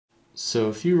So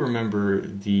if you remember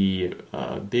the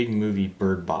big movie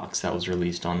Bird Box that was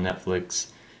released on Netflix,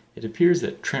 it appears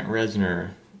that Trent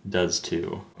Reznor does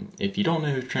too. If you don't know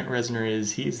who Trent Reznor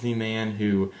is, he's the man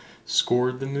who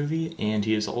scored the movie, and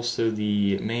he is also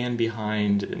the man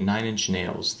behind Nine Inch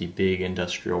Nails, the big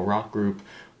industrial rock group,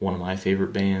 one of my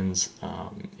favorite bands,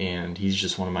 and he's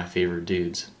just one of my favorite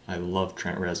dudes. I love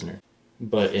Trent Reznor.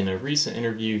 But in a recent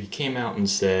interview, he came out and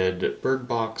said Bird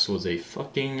Box was a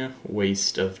fucking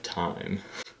waste of time.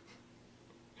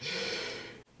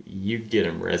 You get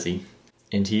him, Rezzy.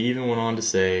 And he even went on to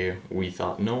say, we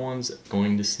thought no one's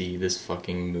going to see this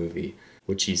fucking movie,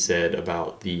 which he said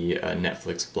about the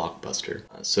Netflix blockbuster.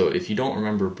 So if you don't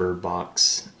remember Bird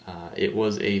Box, it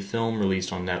was a film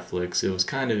released on Netflix. It was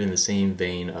kind of in the same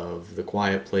vein of The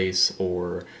Quiet Place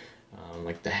or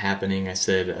like The Happening. I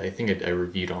think I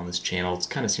reviewed on this channel. It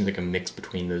kind of seems like a mix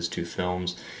between those two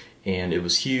films, and it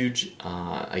was huge.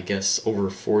 I guess over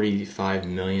 45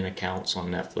 million accounts on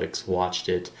Netflix watched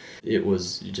it. It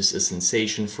was just a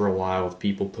sensation for a while, with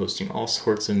people posting all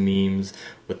sorts of memes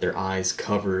with their eyes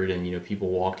covered, and people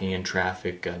walking in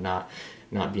traffic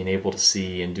not being able to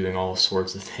see, and doing all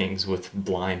sorts of things with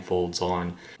blindfolds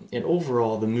on. And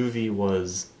overall, the movie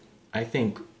was, I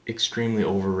think, extremely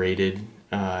overrated.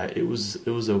 It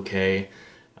was okay.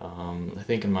 I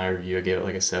think in my review I gave it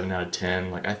like a 7 out of 10.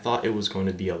 Like, I thought it was going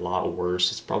to be a lot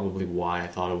worse. It's probably why I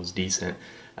thought it was decent.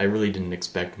 I really didn't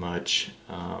expect much,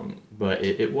 but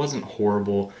it wasn't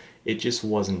horrible. It just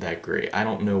wasn't that great. I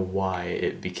don't know why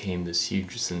it became this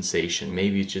huge sensation.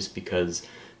 Maybe it's just because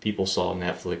people saw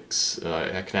Netflix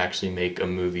could actually make a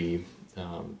movie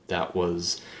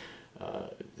that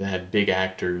had big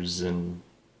actors and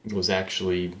was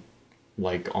actually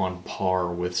like on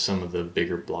par with some of the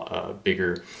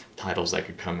bigger titles that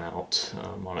could come out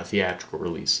on a theatrical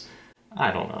release.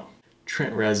 I don't know.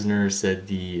 Trent Reznor said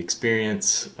the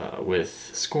experience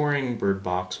with scoring Bird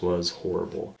Box was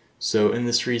horrible. So in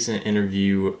this recent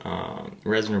interview,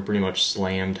 Reznor pretty much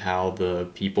slammed how the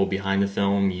people behind the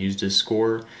film used his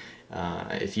score.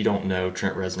 If you don't know,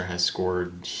 Trent Reznor has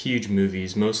scored huge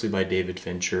movies, mostly by David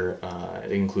Fincher.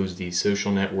 It includes The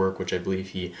Social Network, which I believe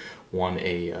he won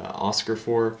a Oscar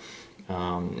for,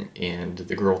 and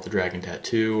The Girl with the Dragon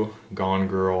Tattoo, Gone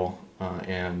Girl,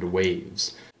 and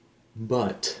Waves.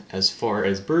 But as far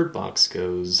as Bird Box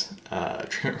goes,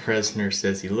 Trent Reznor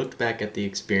says he looked back at the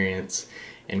experience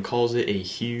and calls it a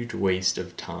huge waste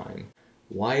of time.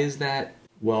 Why is that?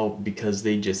 Well, because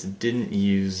they just didn't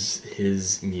use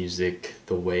his music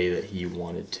the way that he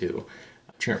wanted to.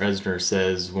 Trent Reznor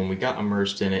says, when we got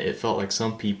immersed in it, it felt like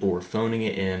some people were phoning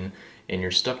it in, and you're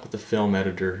stuck with a film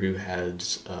editor who had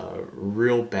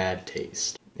real bad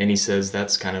taste. And he says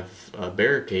that's kind of a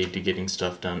barricade to getting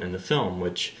stuff done in the film,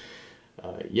 which,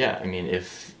 yeah, I mean,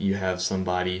 if you have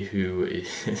somebody who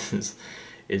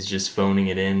is just phoning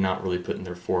it in, not really putting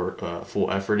their full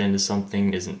effort into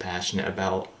something, isn't passionate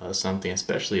about something,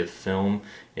 especially a film,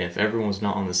 and if everyone's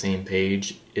not on the same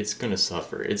page, it's going to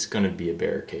suffer. It's going to be a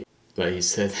barricade. But he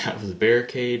said that was a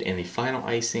barricade, and the final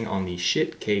icing on the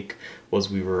shit cake was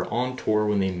we were on tour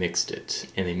when they mixed it,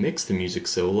 and they mixed the music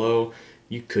so low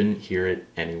you couldn't hear it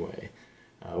anyway.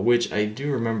 Which I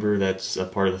do remember, that's a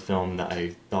part of the film that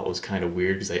I thought was kind of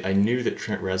weird, because I knew that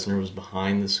Trent Reznor was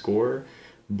behind the score,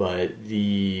 but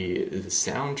the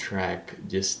soundtrack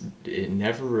it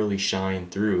never really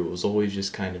shined through. It was always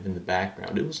just kind of in the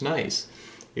background. It was nice.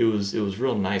 It was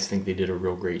real nice. I think they did a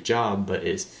real great job, but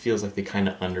it feels like they kind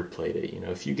of underplayed it.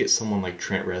 If you get someone like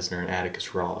Trent Reznor and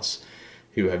Atticus Ross,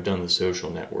 who have done The Social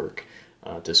Network,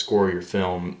 to score your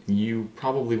film, you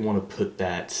probably want to put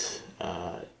that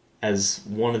as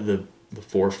one of the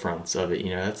forefronts of it.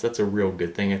 That's a real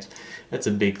good thing. That's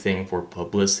a big thing for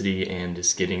publicity and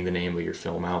just getting the name of your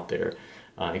film out there.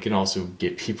 It can also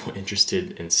get people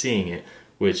interested in seeing it,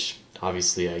 which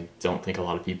obviously I don't think a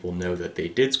lot of people know that they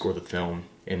did score the film,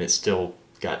 and it still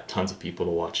got tons of people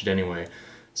to watch it anyway,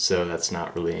 so that's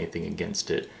not really anything against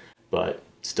it, but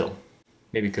still,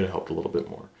 maybe could have helped a little bit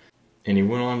more. And he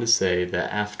went on to say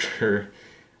that after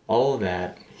all of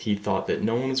that, he thought that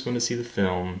no one was going to see the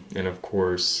film, and of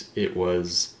course it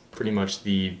was pretty much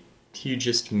the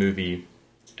hugest movie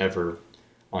ever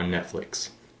on Netflix,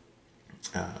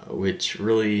 which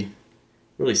really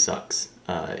sucks.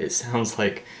 It sounds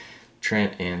like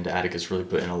Trent and Atticus really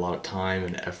put in a lot of time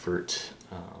and effort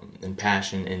and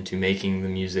passion into making the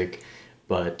music,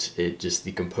 but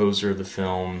the composer of the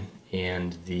film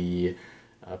and the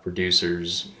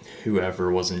producers,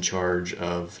 whoever was in charge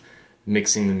of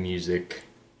mixing the music,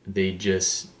 they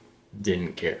just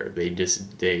didn't care. They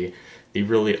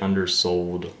really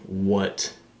undersold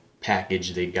what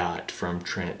package they got from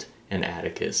Trent and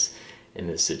Atticus, in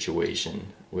this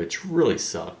situation, which really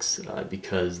sucks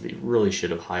because they really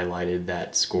should have highlighted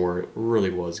that score. It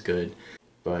really was good.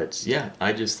 But yeah,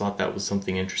 I just thought that was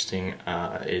something interesting.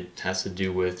 It has to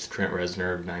do with Trent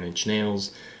Reznor of Nine Inch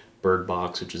Nails, Bird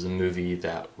Box, which is a movie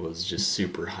that was just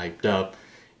super hyped up.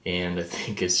 And I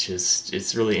think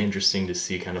it's really interesting to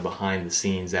see kind of behind the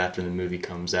scenes after the movie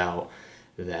comes out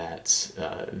that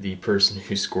the person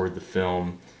who scored the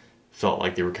film felt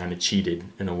like they were kind of cheated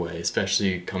in a way,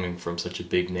 especially coming from such a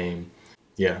big name.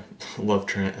 Yeah, love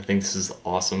Trent. I think this is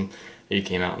awesome that he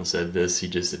came out and said this. He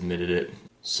just admitted it.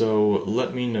 So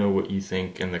let me know what you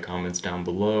think in the comments down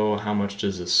below. How much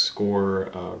does a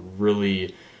score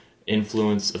really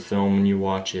influence a film when you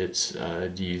watch it?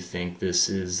 Do you think this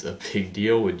is a big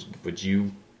deal? Would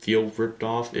you feel ripped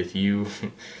off if you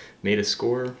made a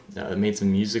score, made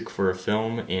some music for a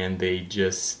film, and they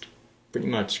just pretty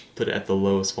much put it at the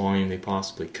lowest volume they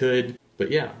possibly could?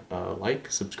 But yeah,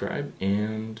 like, subscribe,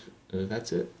 and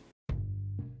that's it.